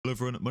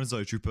Hello everyone, my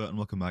name is Trooper and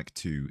welcome back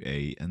to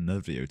another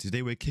video.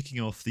 Today we're kicking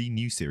off the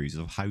new series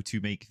of how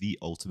to make the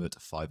ultimate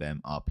FiveM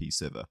RP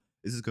server.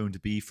 This is going to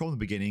be from the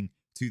beginning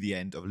to the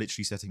end of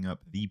literally setting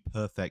up the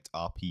perfect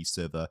RP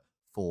server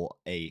for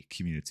a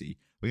community.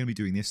 We're going to be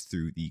doing this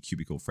through the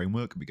Cubicle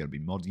framework. We're going to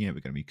be modding it,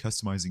 we're going to be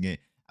customizing it,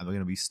 and we're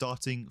going to be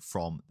starting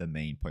from the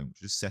main point,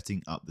 which is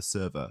setting up the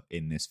server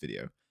in this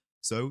video.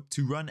 So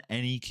to run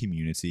any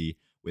community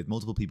with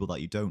multiple people that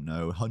you don't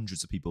know,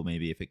 hundreds of people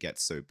maybe if it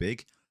gets so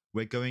big,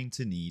 we're going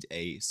to need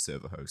a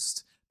server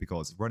host,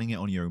 because running it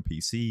on your own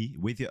PC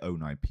with your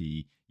own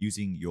IP,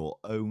 using your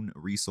own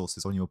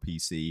resources on your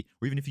PC,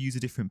 or even if you use a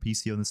different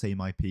PC on the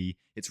same IP,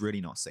 it's really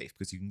not safe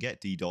because you can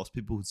get DDoS,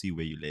 people can see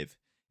where you live.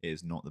 It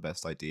is not the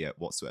best idea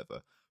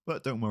whatsoever.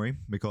 But don't worry,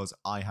 because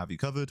I have you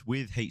covered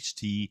with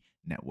HT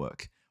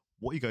Network.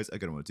 What you guys are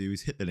going to want to do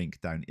is hit the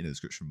link down in the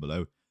description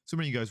below. So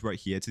bring you guys right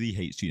here to the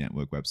HT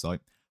Network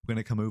website. We're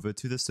going to come over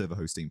to the server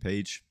hosting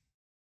page.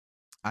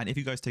 And if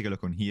you guys take a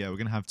look on here, we're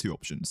going to have two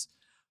options.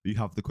 You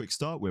have the quick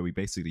start, where we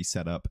basically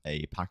set up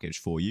a package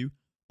for you,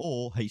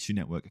 or HT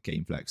Network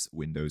GameFlex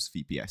Windows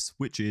VPS,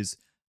 which is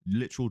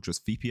literal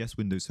just VPS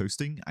Windows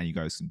hosting, and you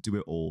guys can do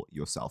it all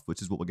yourself,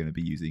 which is what we're going to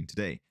be using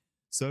today.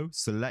 So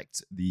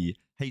select the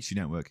HT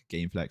Network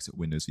GameFlex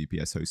Windows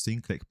VPS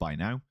hosting, click Buy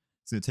Now.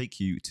 It's going to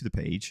take you to the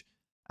page,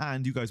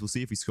 and you guys will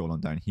see if we scroll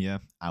on down here,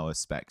 our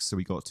specs. So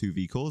we got 2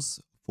 vCores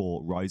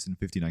for Ryzen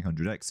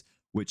 5900X,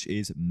 which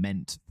is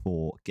meant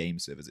for game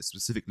servers. It's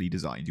specifically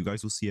designed. You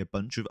guys will see a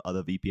bunch of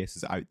other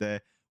VPSs out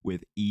there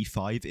with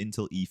E5,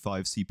 Intel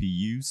E5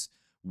 CPUs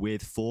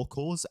with 4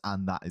 cores,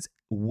 and that is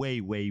way,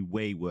 way,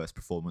 way worse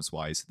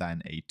performance-wise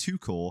than a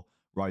 2-core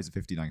Ryzen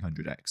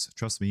 5900X.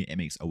 Trust me, it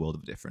makes a world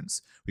of a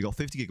difference. We got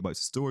 50 gigabytes of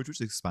storage,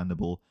 which is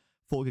expandable,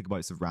 4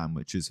 gigabytes of RAM,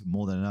 which is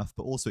more than enough,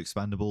 but also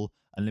expandable,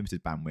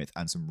 unlimited bandwidth,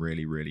 and some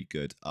really, really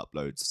good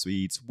upload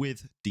speeds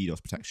with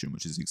DDoS protection,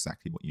 which is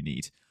exactly what you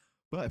need.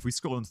 But if we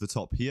scroll onto the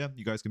top here,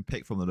 you guys can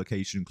pick from the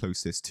location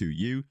closest to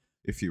you.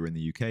 If you're in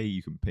the UK,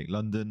 you can pick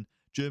London,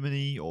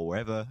 Germany, or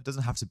wherever. It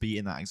doesn't have to be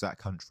in that exact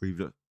country,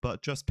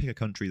 but just pick a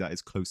country that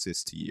is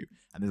closest to you.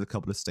 And there's a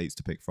couple of states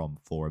to pick from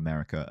for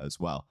America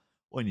as well.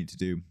 All you need to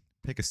do,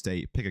 pick a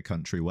state, pick a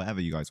country, whatever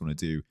you guys want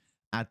to do,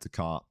 add to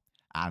cart,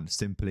 and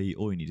simply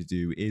all you need to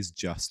do is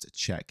just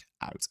check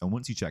out. And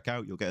once you check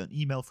out, you'll get an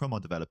email from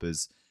our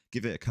developers.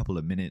 Give it a couple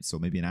of minutes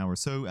or maybe an hour or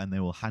so, and they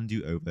will hand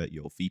you over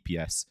your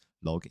VPS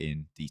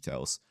login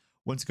details.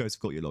 Once you guys have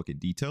got your login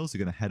details,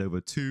 you're going to head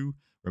over to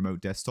remote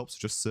desktop. So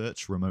just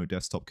search remote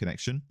desktop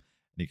connection,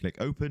 and you click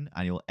open,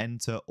 and you'll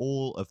enter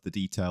all of the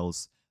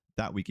details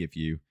that we give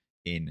you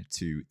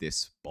into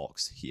this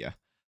box here.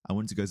 And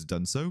once you guys have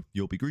done so,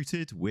 you'll be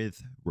greeted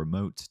with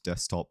remote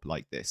desktop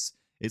like this.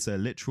 It's a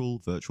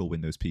literal virtual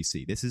Windows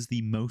PC. This is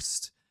the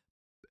most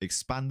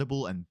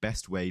expandable and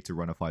best way to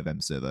run a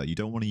FiveM server. You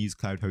don't want to use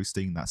cloud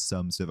hosting that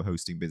some server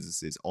hosting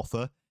businesses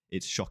offer.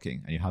 It's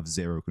shocking, and you have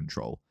zero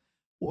control.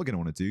 What we're going to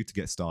want to do to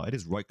get started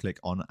is right-click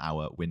on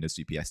our Windows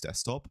VPS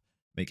desktop,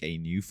 make a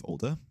new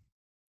folder,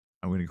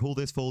 and we're going to call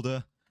this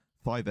folder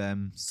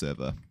FiveM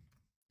Server.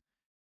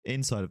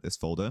 Inside of this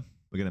folder,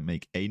 we're going to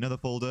make another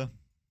folder,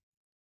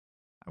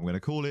 and we're going to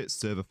call it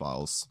Server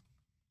Files.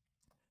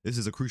 This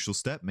is a crucial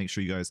step. Make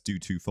sure you guys do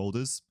 2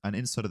 folders, and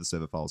inside of the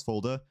Server Files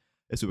folder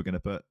is where we're going to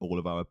put all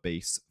of our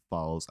base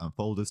files and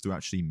folders to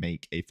actually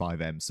make a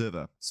FiveM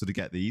server. So to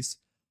get these,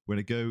 we're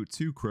going to go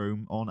to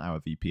Chrome on our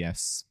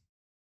VPS,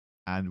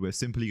 and we're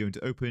simply going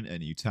to open a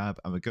new tab,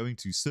 and we're going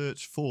to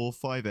search for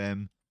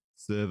FiveM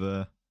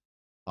server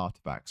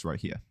artifacts right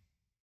here.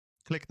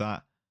 Click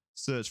that,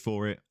 search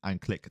for it,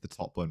 and click the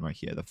top one right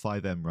here, the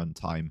FiveM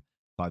runtime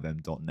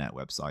FiveM.net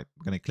website.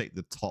 We're going to click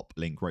the top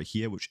link right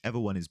here, whichever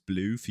one is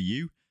blue for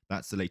you.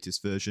 That's the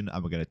latest version,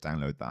 and we're going to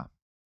download that.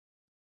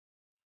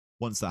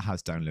 Once that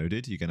has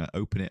downloaded, you're going to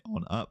open it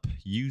on up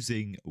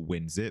using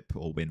WinZip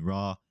or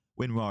WinRAR.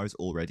 WinRAR is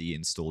already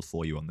installed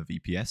for you on the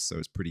VPS, so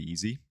it's pretty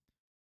easy.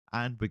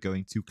 And we're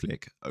going to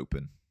click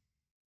open.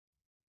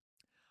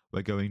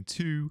 We're going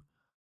to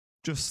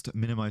just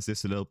minimize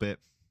this a little bit,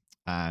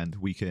 and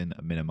we can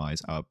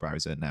minimize our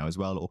browser now as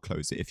well, or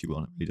close it if you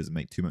want. It really doesn't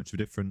make too much of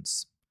a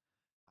difference.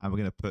 And we're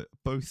going to put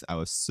both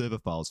our server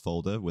files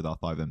folder with our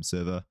FiveM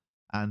server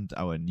and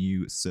our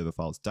new server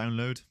files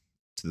download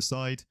to the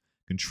side.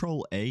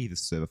 Control A, the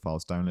server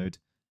files download,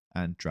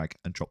 and drag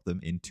and drop them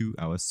into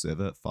our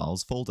server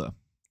files folder.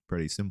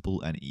 Pretty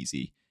simple and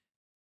easy.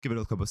 Give it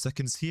a couple of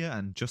seconds here,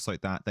 and just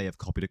like that, they have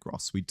copied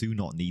across. We do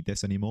not need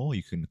this anymore.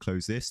 You can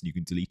close this, and you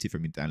can delete it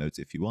from your downloads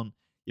if you want.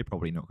 You're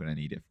probably not going to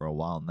need it for a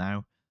while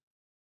now.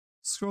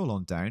 Scroll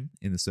on down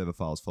in the server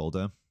files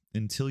folder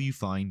until you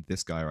find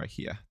this guy right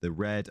here, the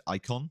red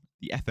icon,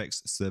 the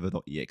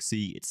fxserver.exe.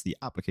 It's the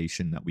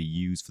application that we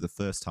use for the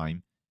first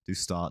time to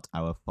start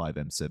our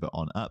FiveM server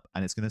on up,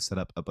 and it's going to set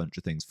up a bunch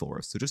of things for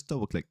us. So just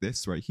double click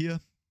this right here,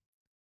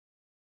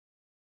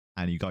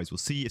 and you guys will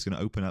see it's going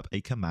to open up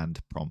a command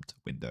prompt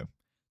window.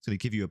 It's going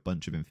to give you a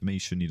bunch of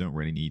information you don't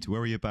really need to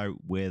worry about,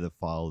 where the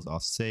files are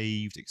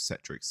saved,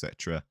 etc.,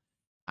 etc.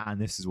 And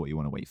this is what you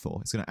want to wait for.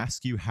 It's going to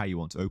ask you how you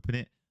want to open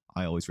it.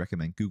 I always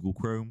recommend Google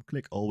Chrome.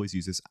 Click always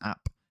use this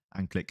app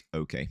and click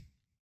OK.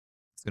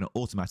 It's going to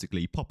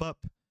automatically pop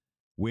up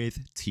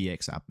with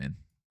TXadmin.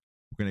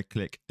 We're going to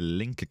click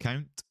link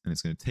account and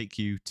it's going to take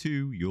you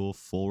to your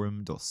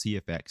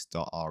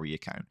forum.cfx.re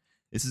account.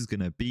 This is going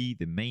to be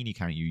the main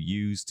account you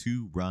use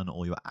to run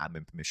all your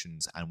admin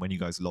permissions. And when you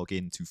guys log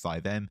in to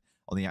FiveM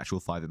on the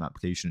actual FiveM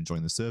application and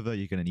join the server,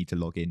 you're going to need to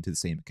log into the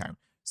same account.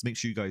 So make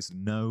sure you guys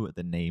know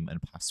the name and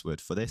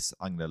password for this.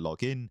 I'm going to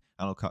log in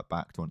and I'll cut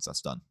back to once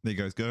that's done. There you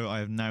guys go. I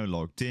have now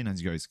logged in,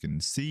 as you guys can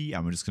see,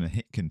 and we're just going to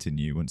hit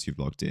continue once you've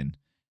logged in.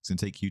 It's going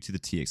to take you to the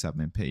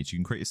TXadmin page. You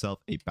can create yourself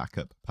a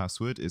backup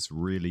password. It's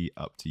really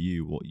up to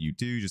you what you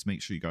do. Just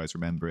make sure you guys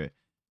remember it.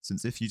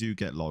 Since if you do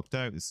get logged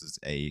out, this is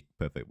a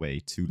perfect way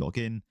to log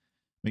in.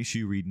 Make sure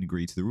you read and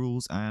agree to the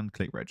rules and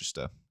click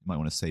register. You might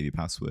want to save your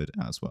password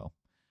as well.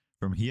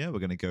 From here, we're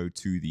going to go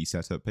to the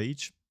setup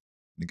page.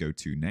 We go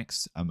to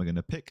next, and we're going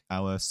to pick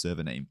our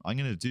server name. I'm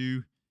going to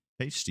do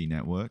HD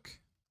Network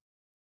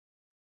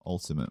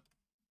Ultimate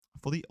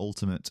for the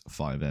Ultimate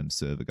FiveM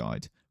server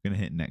guide. We're going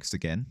to hit next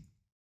again.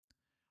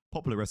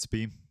 Popular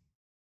recipe,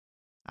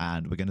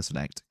 and we're going to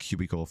select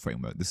Cubicle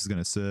Framework. This is going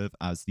to serve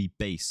as the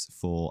base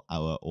for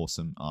our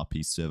awesome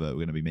RP server we're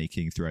going to be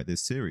making throughout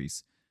this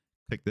series.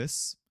 Click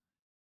this,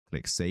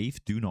 click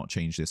save. Do not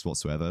change this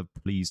whatsoever.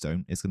 Please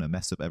don't. It's going to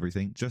mess up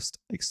everything. Just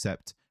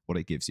accept what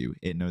it gives you.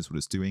 It knows what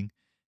it's doing.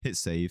 Hit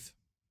save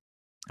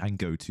and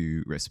go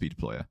to recipe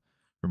deployer.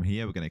 From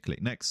here, we're going to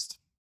click next,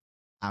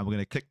 and we're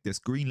going to click this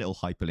green little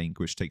hyperlink,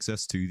 which takes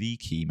us to the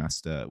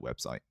Keymaster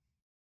website.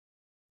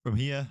 From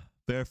here,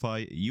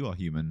 verify you are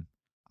human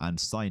and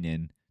sign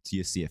in to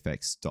your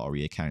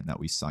cfx.re account that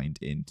we signed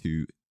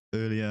into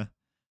earlier.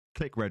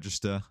 Click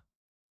register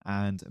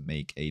and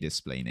make a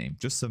display name.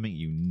 Just something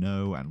you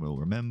know and will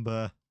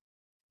remember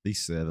the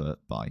server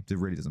by. It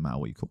really doesn't matter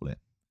what you call it.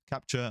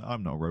 Capture,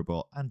 I'm not a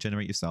robot, and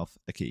generate yourself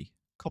a key.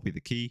 Copy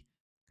the key,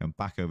 come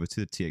back over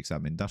to the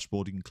TXadmin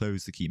dashboard. You can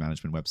close the key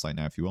management website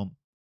now if you want,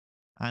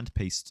 and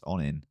paste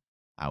on in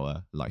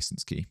our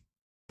license key.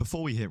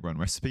 Before we hit run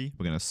recipe,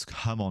 we're going to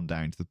come on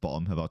down to the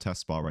bottom of our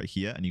taskbar right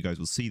here, and you guys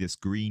will see this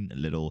green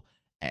little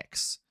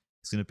X.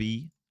 It's going to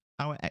be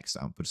our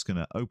XAMPP. We're just going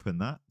to open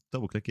that,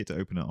 double click it to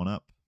open it on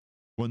up.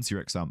 Once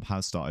your XAMPP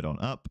has started on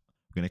up,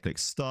 we're going to click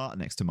start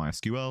next to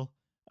MySQL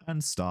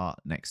and start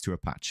next to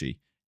Apache.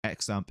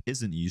 XAMPP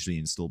isn't usually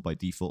installed by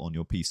default on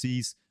your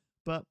PCs,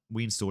 but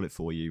we install it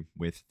for you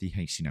with the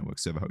HD Network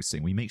server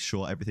hosting. We make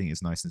sure everything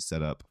is nice and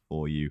set up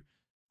for you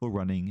for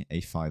running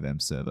a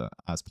FiveM server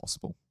as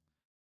possible.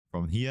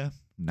 From here,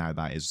 now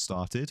that is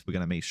started, we're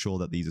going to make sure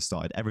that these are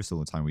started every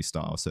single time we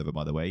start our server,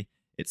 by the way.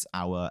 It's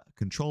our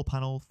control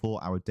panel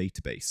for our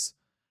database.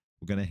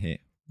 We're going to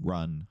hit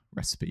run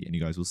recipe, and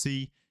you guys will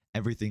see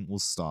everything will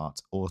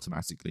start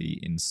automatically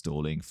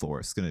installing for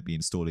us. It's going to be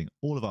installing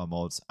all of our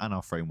mods and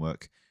our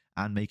framework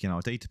and making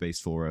our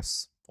database for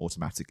us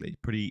automatically.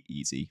 Pretty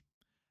easy.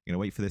 I'm going to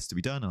wait for this to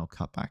be done and I'll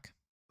cut back.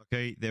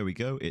 Okay, there we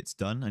go. It's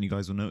done. And you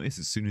guys will notice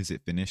as soon as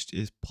it finished,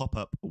 is pop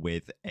up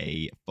with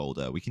a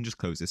folder. We can just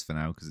close this for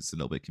now because it's a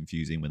little bit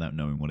confusing without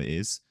knowing what it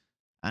is.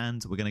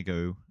 And we're going to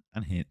go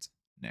and hit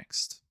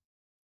next.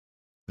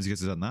 As you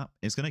guys have done that,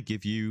 it's going to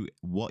give you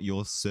what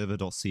your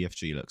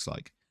server.cfg looks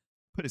like.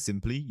 Put it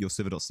simply, your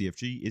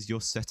server.cfg is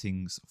your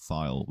settings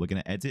file. We're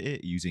going to edit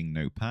it using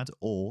Notepad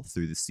or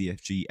through the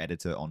CFG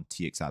editor on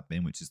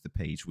TXadmin, which is the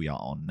page we are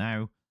on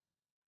now.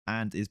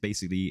 And it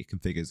basically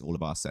configures all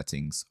of our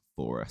settings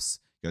for us.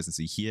 You guys can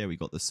see here, we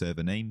got the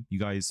server name. You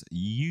guys,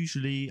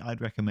 usually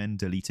I'd recommend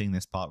deleting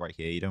this part right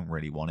here. You don't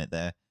really want it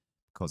there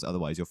because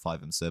otherwise your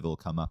FiveM server will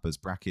come up as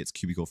brackets,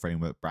 cubicle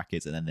framework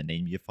brackets, and then the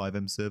name of your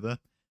FiveM server.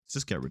 So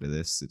just get rid of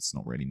this. It's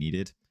not really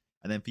needed.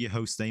 And then for your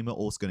host name, we're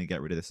also going to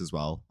get rid of this as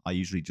well. I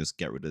usually just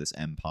get rid of this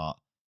M part.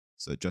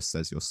 So it just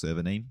says your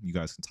server name. You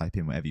guys can type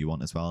in whatever you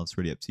want as well. It's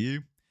really up to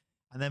you.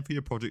 And then for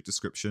your project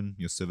description,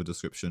 your server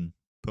description,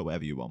 put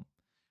whatever you want.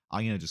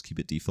 I'm going to just keep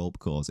it default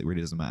because it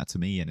really doesn't matter to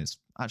me. And it's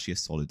actually a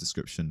solid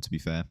description, to be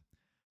fair.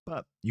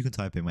 But you can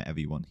type in whatever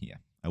you want here.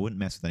 I wouldn't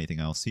mess with anything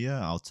else here.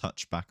 I'll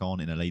touch back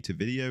on in a later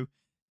video,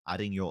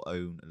 adding your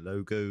own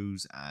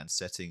logos and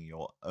setting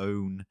your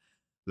own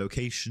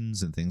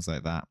locations and things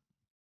like that.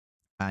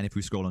 And if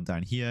we scroll on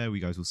down here, you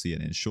guys will see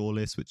an ensure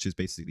list, which is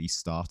basically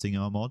starting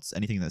our mods.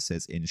 Anything that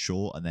says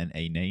ensure and then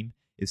a name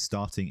is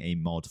starting a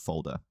mod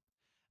folder.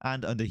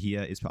 And under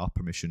here is our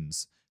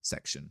permissions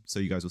section. So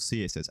you guys will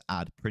see it says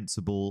add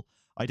principal,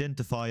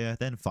 identifier,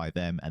 then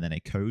FiveM, and then a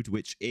code,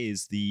 which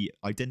is the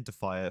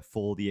identifier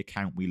for the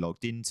account we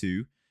logged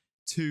into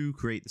to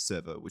create the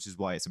server, which is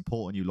why it's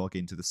important you log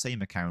into the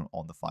same account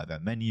on the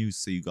FiveM menus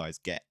so you guys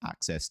get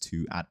access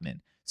to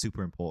admin.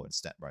 Super important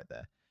step right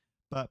there.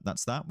 But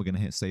that's that. We're going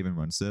to hit save and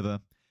run server.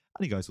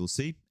 And you guys will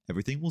see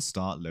everything will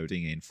start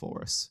loading in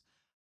for us.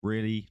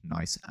 Really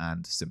nice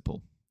and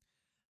simple.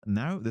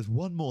 Now, there's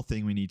one more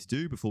thing we need to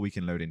do before we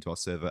can load into our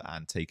server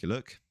and take a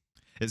look.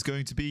 It's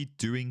going to be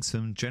doing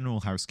some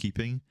general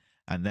housekeeping,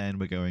 and then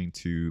we're going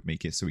to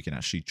make it so we can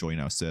actually join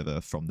our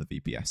server from the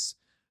VPS.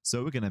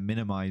 So we're going to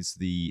minimize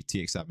the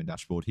TXadmin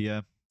dashboard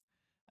here,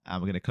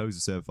 and we're going to close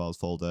the server files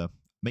folder,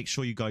 make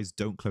sure you guys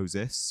don't close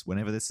this.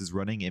 Whenever this is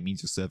running, it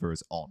means your server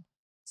is on.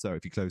 So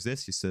if you close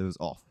this, your server's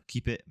off.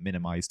 Keep it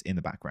minimized in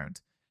the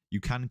background. You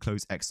can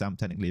close XAMPP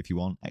technically if you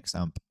want.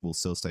 XAMPP will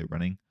still stay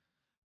running.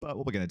 But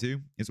what we're going to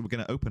do is we're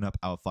going to open up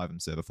our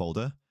FiveM server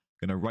folder.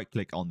 We're going to right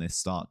click on this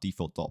start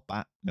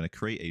default.bat. We're going to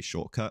create a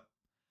shortcut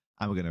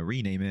and we're going to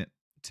rename it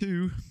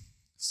to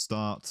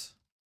start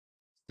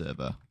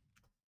server.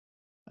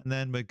 And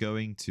then we're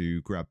going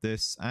to grab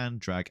this and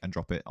drag and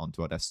drop it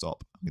onto our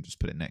desktop. I'm going to just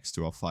put it next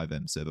to our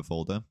FiveM server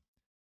folder.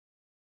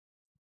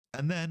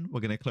 And then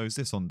we're going to close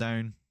this on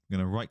down. We're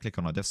going to right click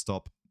on our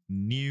desktop,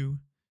 new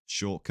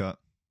shortcut,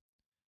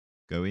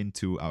 go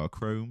into our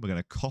Chrome. We're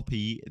going to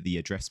copy the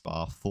address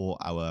bar for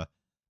our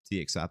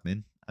txadmin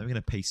and we're going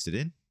to paste it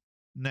in.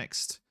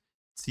 Next,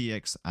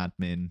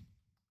 txadmin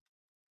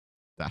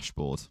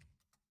dashboard.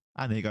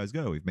 And there you guys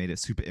go. We've made it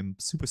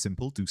super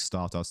simple to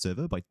start our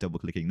server by double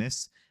clicking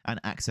this and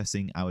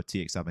accessing our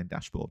txadmin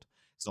dashboard.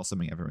 It's not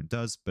something everyone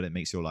does, but it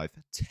makes your life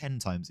 10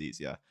 times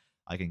easier.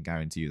 I can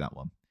guarantee you that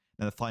one.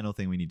 Now the final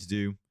thing we need to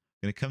do,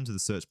 I'm going to come to the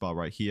search bar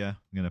right here.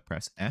 I'm going to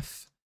press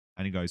F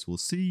and you guys will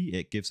see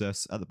it gives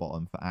us at the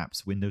bottom for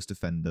apps, Windows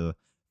Defender,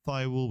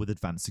 firewall with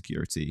advanced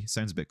security.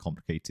 Sounds a bit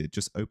complicated.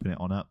 Just open it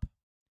on up.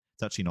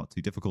 It's actually not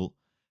too difficult.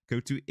 Go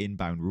to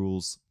inbound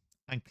rules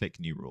and click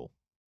new rule.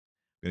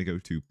 We're going to go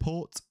to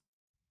port.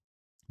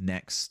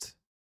 Next,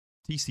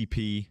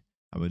 TCP,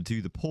 I'm going to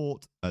do the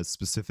port as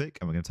specific,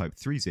 and we're going to type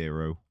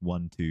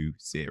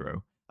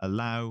 30120.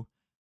 Allow,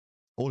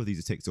 all of these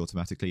are ticked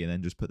automatically, and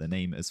then just put the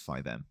name as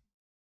FiveM. I'm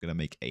going to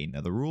make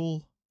another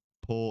rule,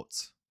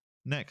 port,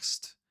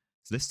 next.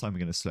 So this time we're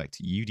going to select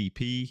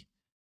UDP,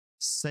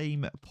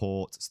 same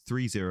port,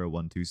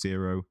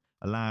 30120,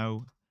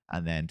 allow,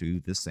 and then do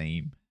the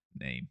same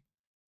name.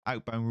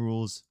 Outbound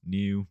rules,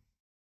 new,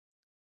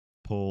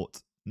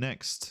 port,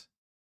 next,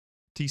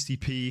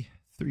 TCP,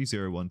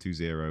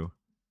 30120.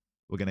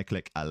 We're going to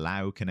click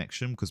allow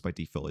connection because by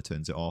default it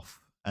turns it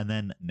off. And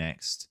then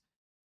next,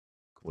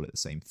 call it the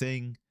same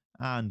thing.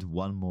 And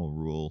one more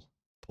rule,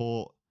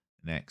 port,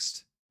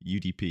 next,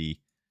 UDP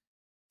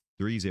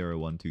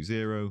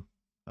 30120.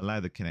 Allow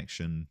the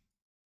connection.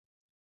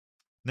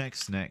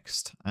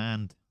 Next,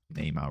 and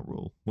name our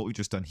rule. What we've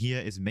just done here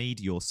is made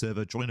your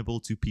server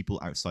joinable to people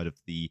outside of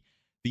the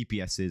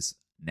VPS's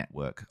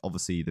network.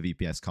 Obviously, the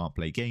VPS can't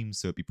play games,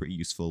 so it'd be pretty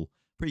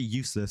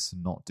useless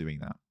not doing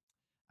that.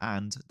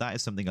 And that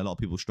is something a lot of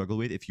people struggle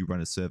with if you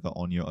run a server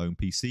on your own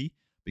PC,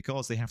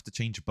 because they have to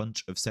change a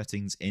bunch of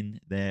settings in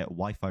their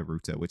Wi-Fi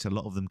router, which a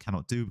lot of them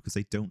cannot do because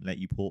they don't let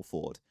you port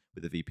forward.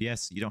 With a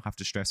VPS, you don't have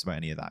to stress about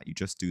any of that. You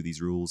just do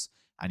these rules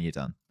and you're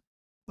done.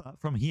 But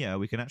from here,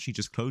 we can actually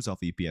just close our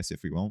VPS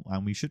if we want,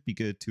 and we should be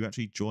good to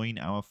actually join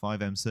our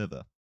FiveM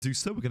server. To do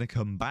so, we're going to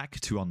come back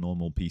to our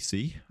normal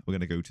PC. We're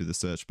going to go to the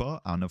search bar,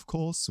 and of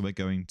course, we're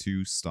going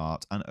to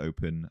start and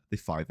open the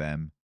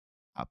FiveM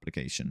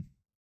application.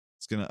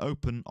 It's going to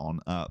open on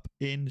up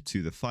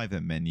into the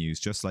FiveM menus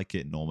just like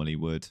it normally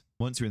would.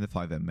 Once you're in the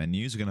FiveM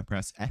menus, we're going to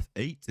press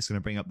F8. It's going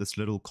to bring up this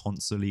little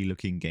console-y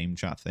looking game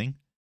chat thing.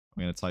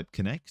 I'm going to type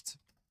connect,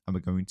 and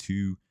we're going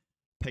to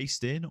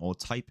paste in or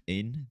type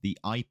in the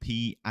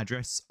IP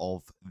address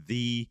of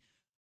the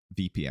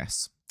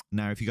VPS.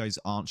 Now, if you guys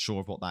aren't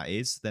sure of what that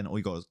is, then all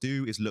you got to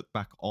do is look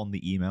back on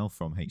the email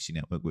from HC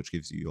Network, which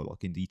gives you your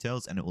login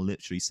details, and it will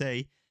literally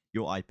say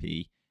your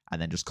IP,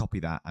 and then just copy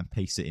that and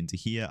paste it into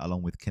here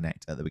along with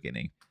connect at the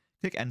beginning.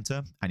 Click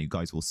enter, and you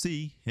guys will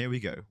see, here we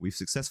go. We've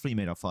successfully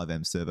made our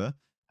FiveM server,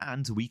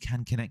 and we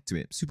can connect to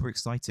it. Super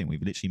exciting.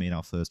 We've literally made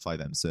our first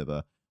FiveM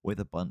server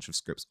with a bunch of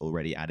scripts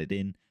already added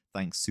in,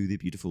 thanks to the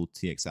beautiful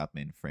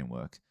txadmin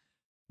framework.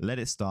 Let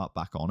it start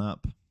back on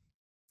up.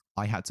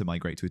 I had to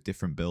migrate to a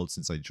different build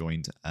since I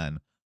joined an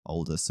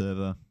older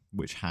server,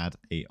 which had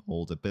an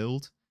older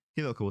build.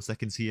 Give it a couple of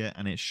seconds here,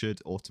 and it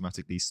should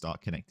automatically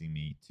start connecting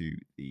me to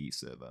the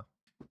server.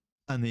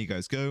 And there you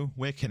guys go.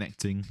 We're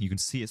connecting. You can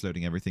see it's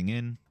loading everything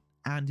in,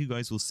 and you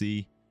guys will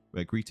see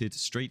we're greeted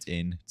straight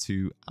in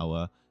to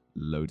our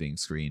loading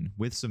screen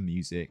with some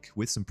music,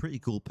 with some pretty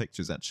cool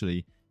pictures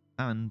actually,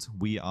 and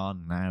we are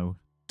now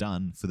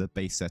done for the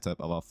base setup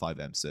of our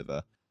FiveM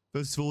server.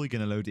 First of all, you're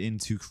going to load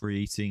into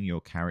creating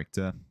your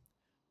character.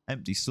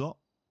 Empty slot,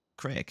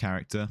 create a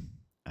character,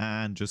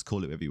 and just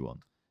call it whatever you want.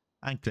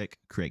 And click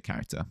create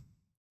character.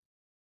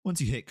 Once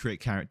you hit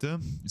create character,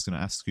 it's going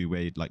to ask you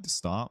where you'd like to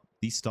start.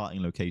 These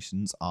starting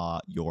locations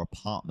are your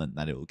apartment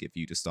that it will give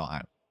you to start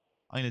out.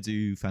 I'm going to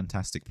do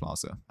Fantastic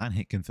Plaza and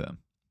hit confirm.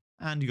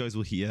 And you guys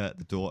will hear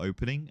the door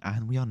opening,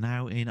 and we are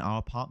now in our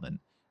apartment.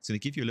 It's going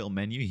to give you a little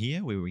menu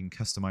here where we can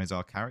customize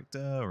our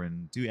character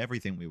and do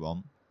everything we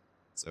want.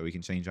 So we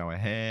can change our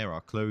hair,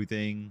 our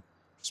clothing,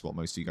 just what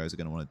most of you guys are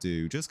going to want to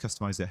do. Just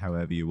customize it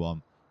however you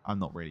want. I'm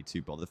not really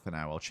too bothered for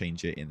now. I'll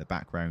change it in the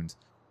background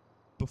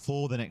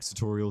before the next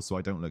tutorial so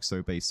I don't look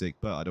so basic,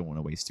 but I don't want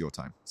to waste your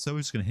time. So we're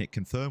just going to hit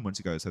confirm once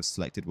you guys have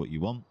selected what you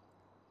want.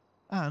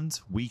 And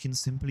we can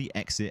simply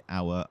exit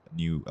our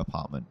new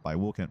apartment by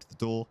walking up to the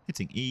door,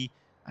 hitting E,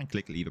 and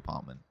click leave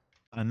apartment.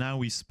 And now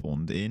we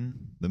spawned in.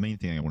 The main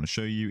thing I want to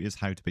show you is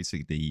how to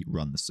basically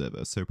run the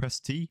server. So press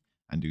T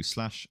and do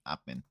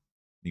 /admin.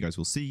 You guys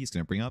will see it's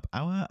going to bring up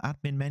our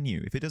admin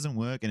menu. If it doesn't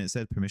work and it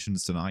said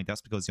permissions denied,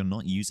 that's because you're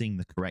not using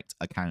the correct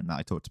account that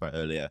I talked about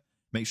earlier.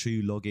 Make sure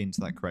you log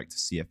into that correct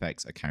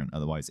CFX account,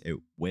 otherwise it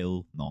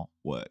will not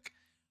work.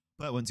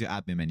 But once your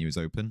admin menu is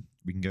open,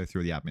 we can go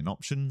through the admin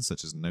options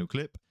such as no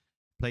clip,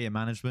 player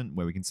management,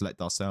 where we can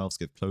select ourselves,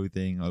 give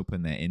clothing,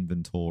 open their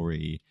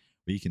inventory,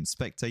 we can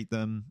spectate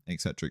them,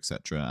 etc.,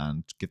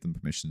 and give them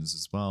permissions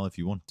as well if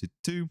you wanted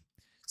to.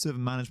 Server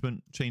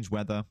management, change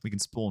weather, we can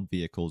spawn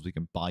vehicles, we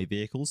can buy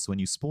vehicles. So when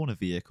you spawn a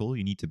vehicle,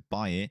 you need to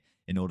buy it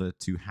in order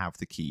to have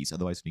the keys.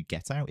 Otherwise, when you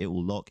get out, it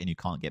will lock and you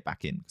can't get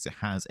back in because it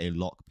has a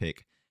lockpick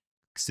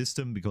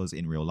system, because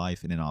in real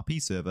life in an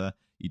RP server,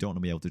 you don't want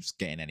to be able to just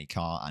get in any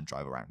car and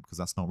drive around because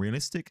that's not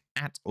realistic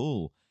at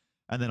all.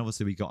 And then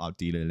obviously we got our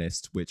dealer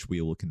list, which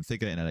we will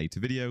configure in a later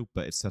video,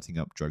 but it's setting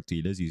up drug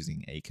dealers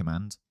using a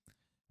command.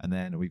 And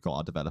then we've got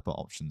our developer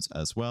options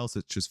as well,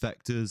 such as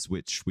vectors,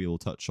 which we will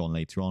touch on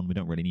later on. We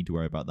don't really need to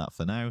worry about that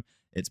for now.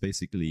 It's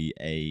basically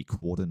a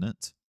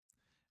coordinate.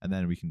 And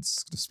then we can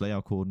display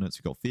our coordinates.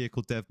 We've got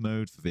vehicle dev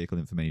mode for vehicle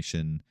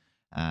information.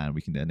 And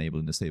we can enable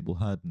and disable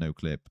HUD, no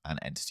clip, and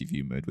entity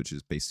view mode, which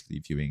is basically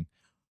viewing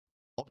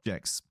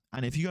objects.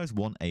 And if you guys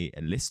want a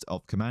list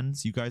of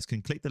commands, you guys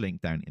can click the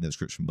link down in the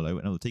description below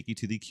and it will take you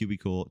to the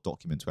QBcore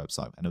documents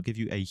website. And it'll give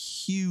you a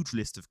huge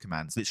list of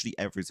commands, literally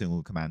every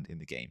single command in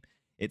the game.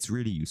 It's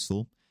really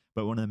useful,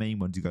 but one of the main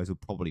ones you guys will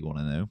probably want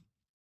to know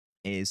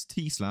is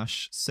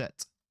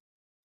t/set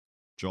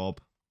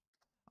job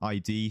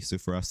ID. So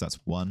for us, that's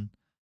 1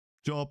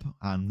 job.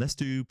 And let's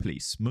do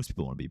police. Most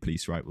people want to be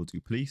police, right? We'll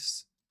do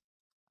police.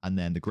 And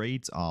then the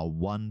grades are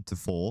 1 to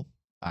 4,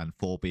 and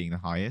 4 being the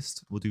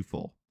highest, we'll do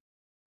 4.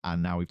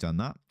 And now we've done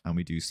that, and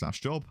we do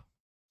 /job.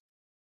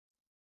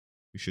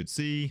 We should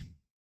see,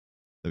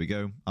 there we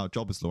go. Our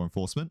job is law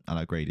enforcement, and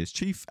our grade is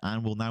chief,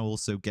 and we'll now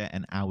also get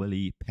an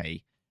hourly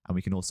pay. And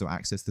we can also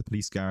access the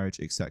police garage,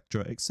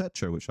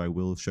 etc., which I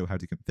will show how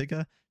to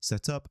configure,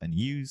 set up, and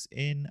use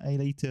in a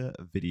later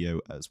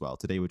video as well.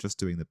 Today, we're just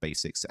doing the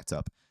basic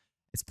setup.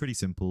 It's pretty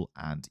simple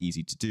and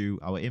easy to do.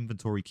 Our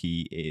inventory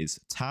key is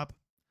tab,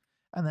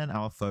 and then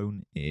our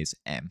phone is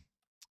M.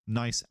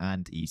 Nice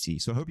and easy.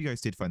 So I hope you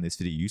guys did find this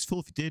video useful.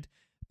 If you did,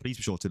 please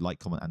be sure to like,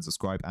 comment, and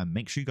subscribe, and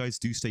make sure you guys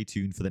do stay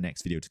tuned for the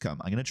next video to come.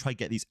 I'm going to try to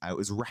get these out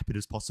as rapid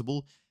as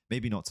possible.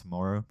 Maybe not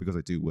tomorrow, because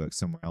I do work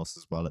somewhere else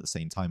as well at the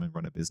same time and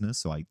run a business,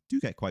 so I do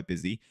get quite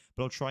busy,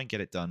 but I'll try and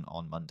get it done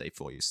on Monday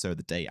for you, so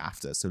the day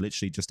after. So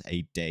literally just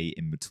a day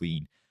in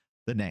between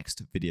the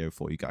next video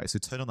for you guys. So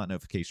turn on that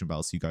notification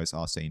bell so you guys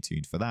are staying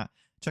tuned for that.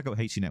 Check out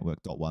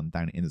hnetwork.one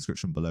down in the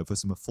description below for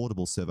some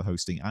affordable server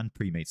hosting and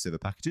pre-made server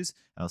packages,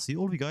 and I'll see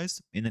all of you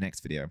guys in the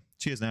next video.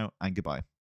 Cheers now, and goodbye.